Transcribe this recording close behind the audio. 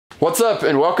What's up,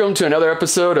 and welcome to another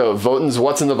episode of Votan'S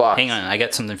What's in the Box. Hang on, I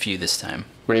got something for you this time.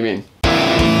 What do you mean?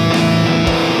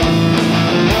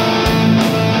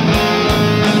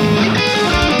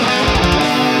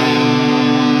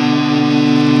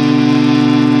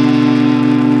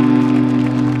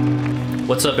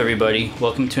 What's up, everybody?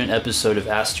 Welcome to an episode of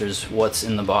Astor's What's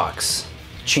in the Box.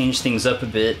 Change things up a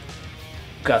bit.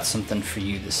 Got something for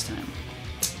you this time.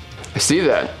 I see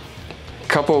that.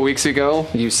 A couple of weeks ago,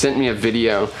 you sent me a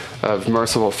video of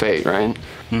Merciful Fate, right?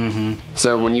 Mm-hmm.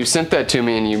 So when you sent that to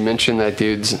me and you mentioned that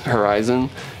dude's Horizon,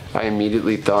 I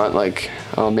immediately thought, like,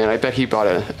 oh man, I bet he bought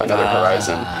another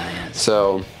Horizon. Yes.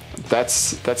 So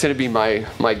that's gonna be my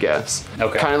guess.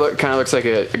 Okay. Kind of looks like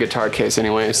a guitar case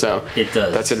anyway. So It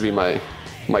does. That's gonna be my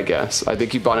guess. I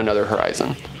think he bought another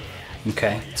Horizon.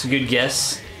 Okay, it's a good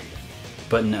guess,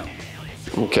 but no.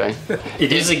 Okay.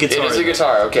 It is a guitar. It is a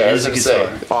guitar. Okay. It is a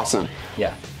guitar. Awesome.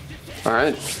 Yeah. All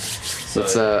right. So,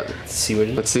 Let's see what it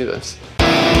is. let's see this.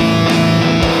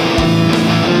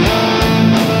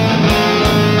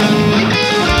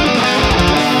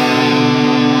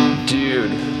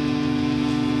 Dude,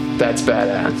 that's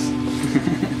badass.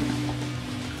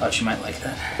 Thought you might like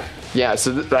that. Yeah,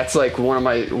 so that's like one of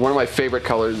my favorite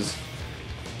colors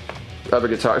of a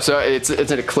guitar. So it's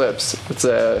an Eclipse.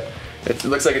 It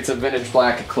looks like it's a vintage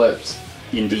black Eclipse.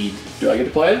 Indeed. Do I get to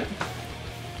play it?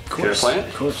 Of course. Play it?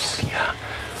 Of course. Yeah.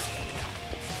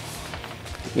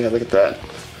 Yeah, look at that.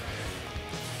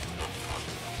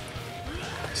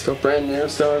 Still brand new.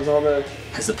 Still has all the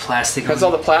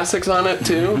plastics on it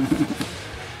too.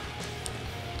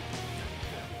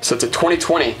 So it's a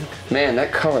 2020. Man,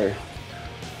 that color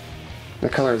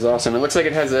is awesome. It looks like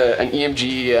it has an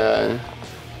EMG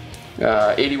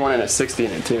 81 and a 60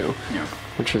 in it too. Yeah.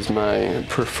 Which is my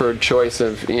preferred choice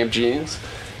of EMGs.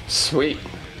 Sweet.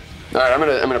 All right, I'm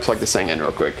gonna plug this thing in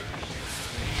real quick.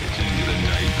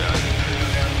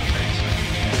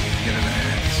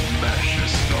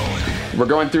 We're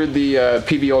going through the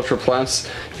PB Ultra Plus.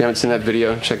 If you haven't seen that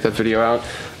video, check that video out.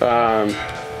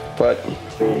 But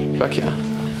fuck yeah.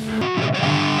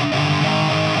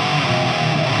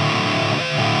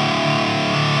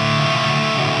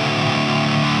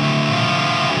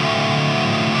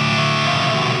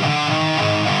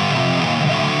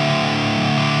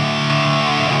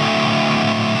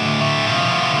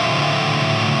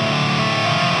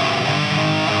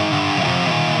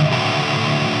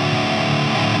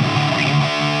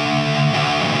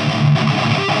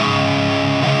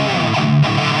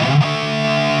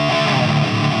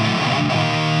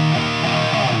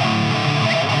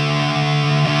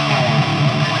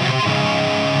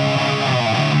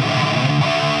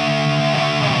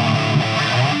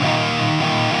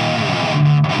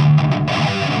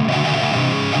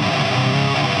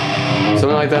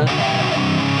 Something like that.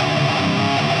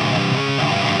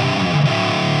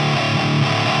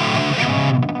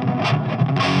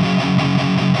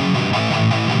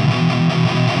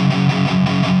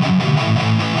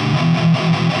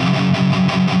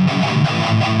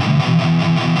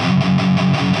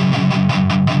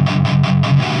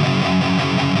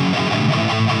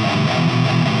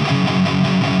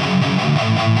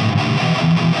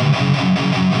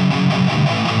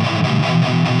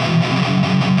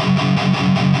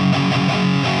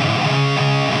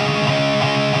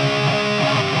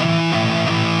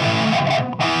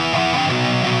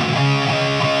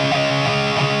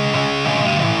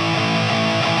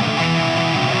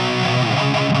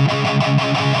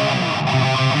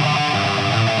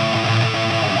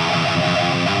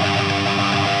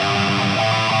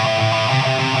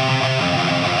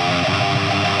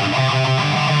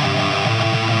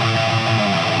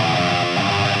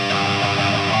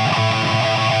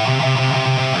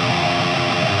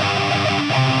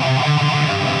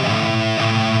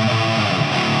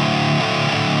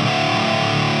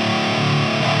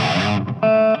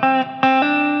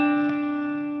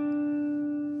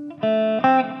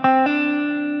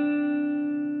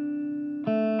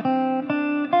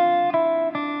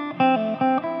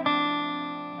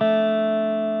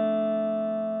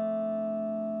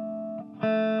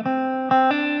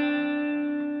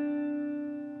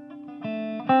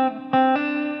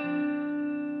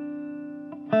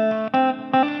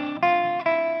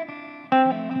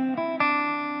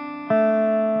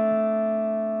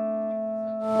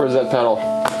 Where's that pedal?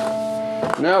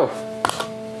 No.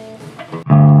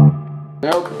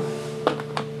 Nope.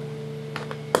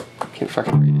 Can't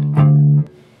fucking read it.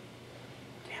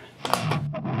 Damn it.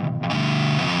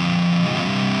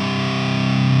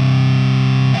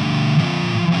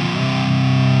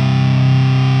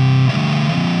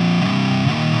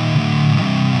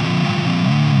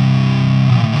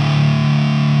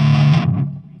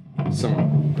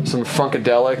 some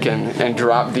funkadelic and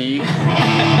drop D.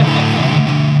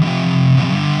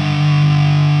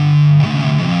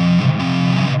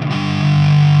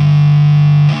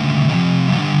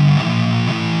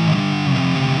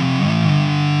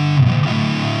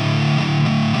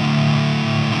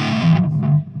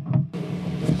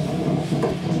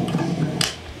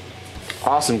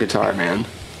 Awesome guitar, man.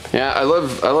 Yeah, I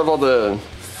love all the,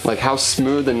 like, how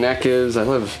smooth the neck is. I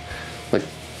love, like,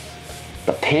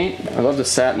 the paint. I love the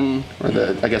satin, or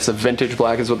the, I guess, the vintage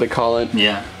black is what they call it.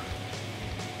 Yeah.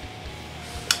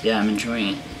 Yeah, I'm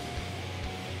enjoying it.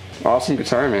 Awesome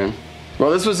guitar, man. Well,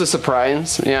 this was a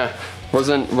surprise. Yeah,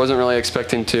 wasn't really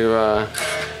expecting to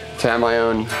have my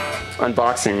own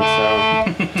unboxing.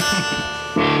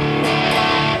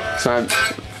 So I'm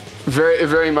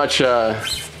very much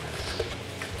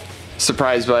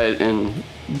surprised by it, and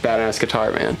badass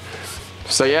guitar, man.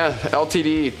 So yeah,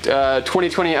 LTD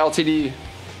 2020 LTD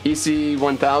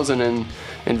EC-1000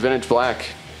 in vintage black.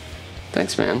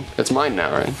 Thanks, man. It's mine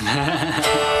now, right?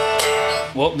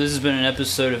 Well, this has been an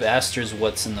episode of Astor's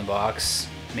What's in the Box.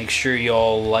 Make sure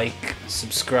y'all like,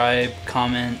 subscribe,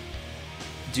 comment,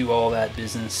 do all that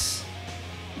business,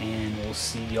 and we'll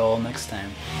see y'all next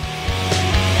time.